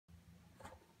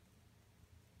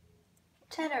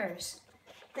Tenors,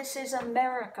 this is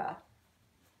America.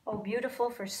 Oh, beautiful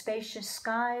for spacious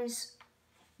skies.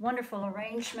 Wonderful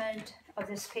arrangement of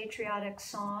this patriotic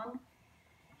song.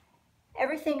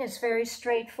 Everything is very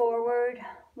straightforward.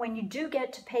 When you do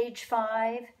get to page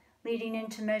 5, leading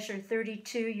into measure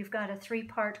 32, you've got a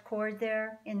 3-part chord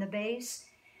there in the bass.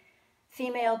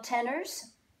 Female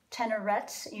tenors,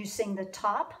 tenorettes, you sing the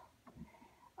top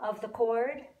of the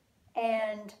chord,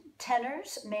 and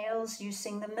tenors, males, you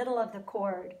sing the middle of the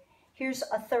chord. Here's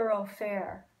a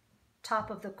thoroughfare,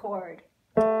 top of the chord.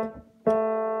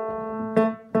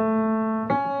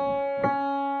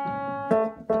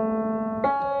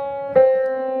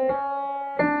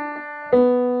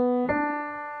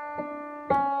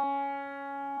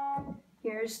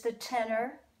 Here's the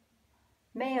tenor,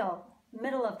 male,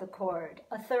 middle of the chord,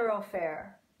 a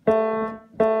thoroughfare.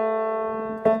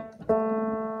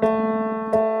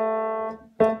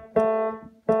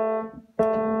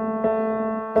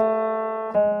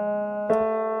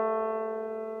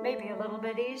 Maybe a little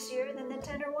bit easier than the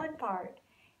tenor 1 part.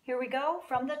 Here we go,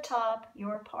 from the top,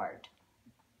 your part.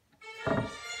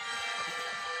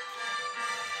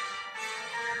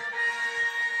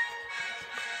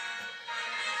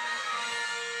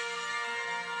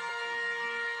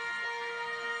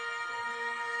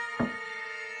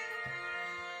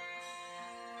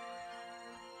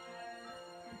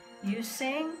 You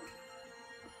sing.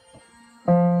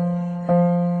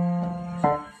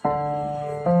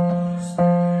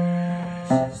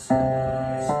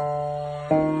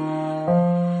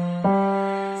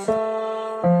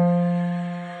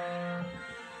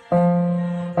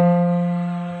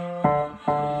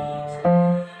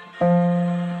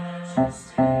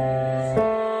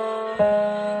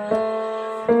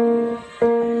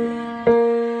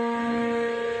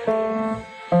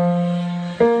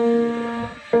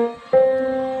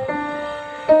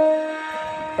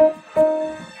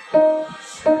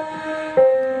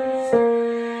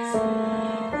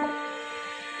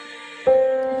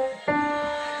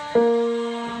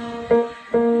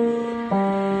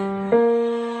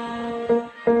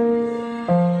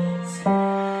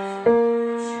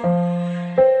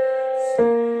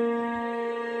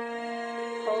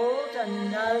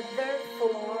 Another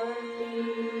 4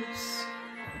 beats.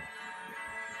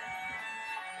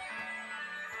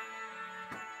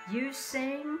 You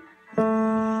sing. Tenor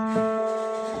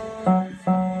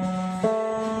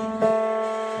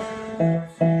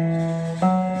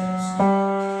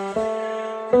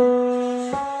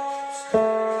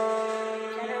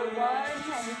 1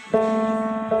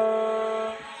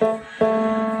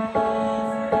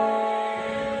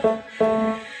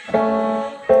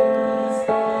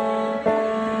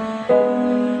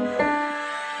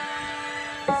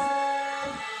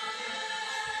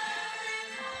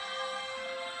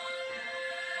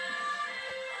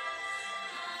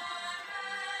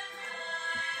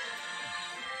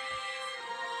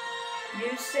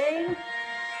 You sing.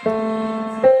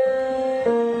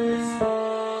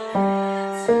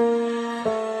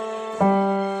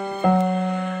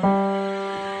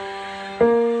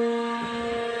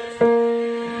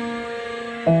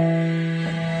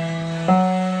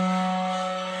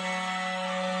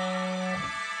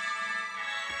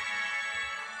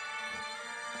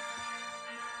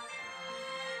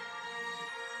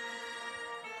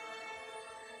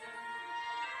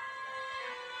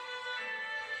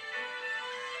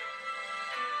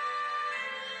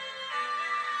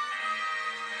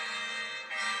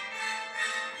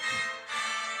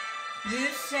 You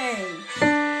sing.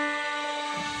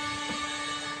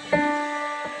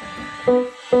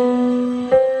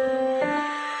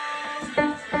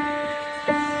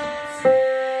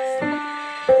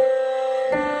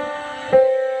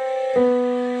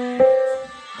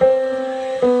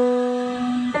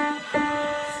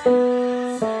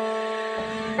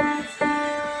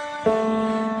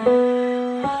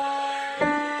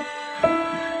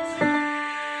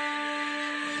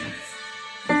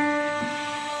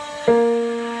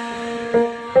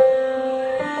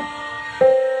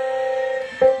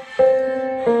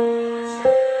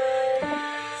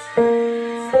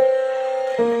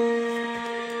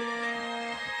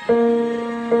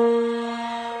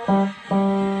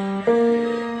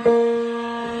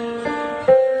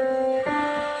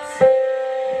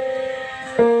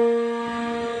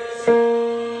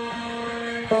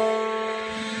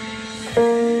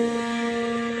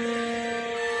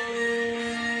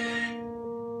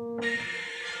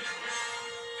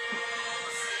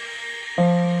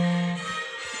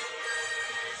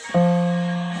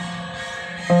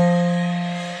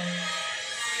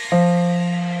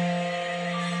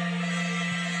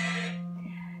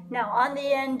 Now, on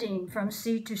the ending, from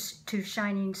C to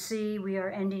shining C, we are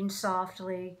ending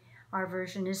softly. Our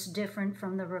version is different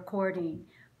from the recording.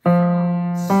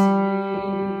 From C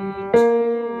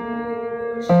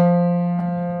to Sh,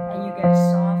 and you get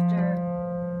softer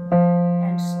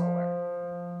and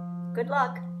slower. Good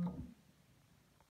luck.